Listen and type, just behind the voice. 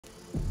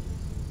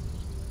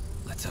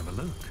Let's have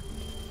a look.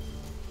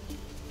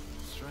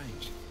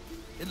 Strange.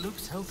 It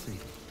looks healthy,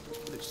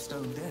 but it's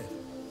stone dead.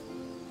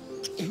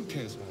 Who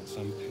cares about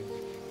some pig?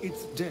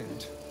 It's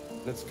dead.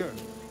 Let's go.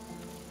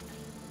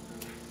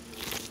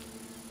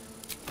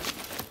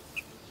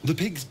 The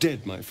pig's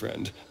dead, my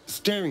friend.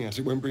 Staring at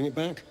it won't bring it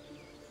back.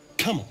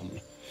 Come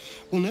on.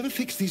 We'll never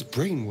fix these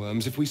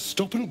brainworms if we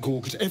stop and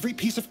gawk at every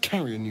piece of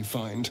carrion you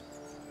find.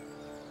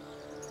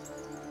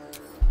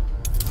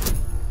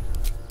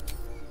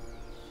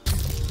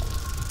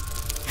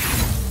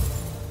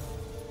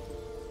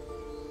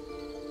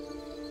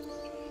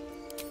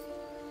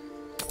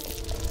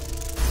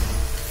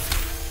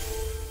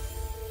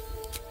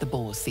 The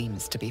boar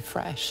seems to be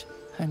fresh,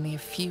 only a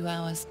few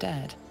hours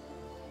dead.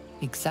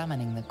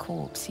 Examining the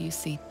corpse, you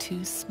see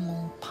 2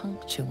 small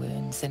puncture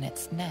wounds in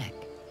its neck.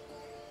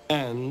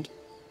 And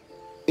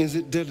is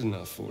it dead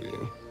enough for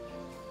you?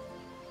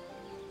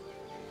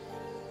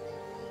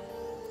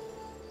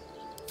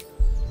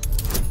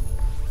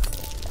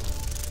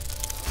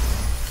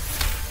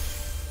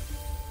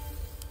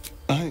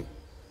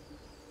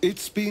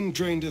 It's been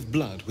drained of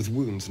blood with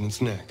wounds in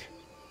its neck.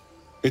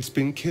 It's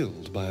been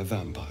killed by a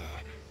vampire.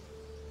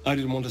 I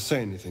didn't want to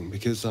say anything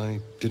because I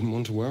didn't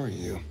want to worry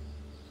you.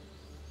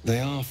 They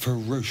are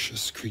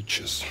ferocious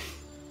creatures.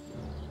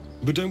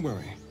 But don't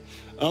worry.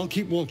 I'll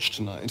keep watch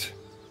tonight.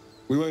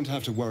 We won't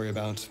have to worry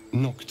about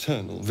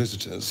nocturnal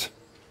visitors.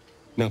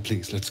 Now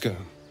please, let's go.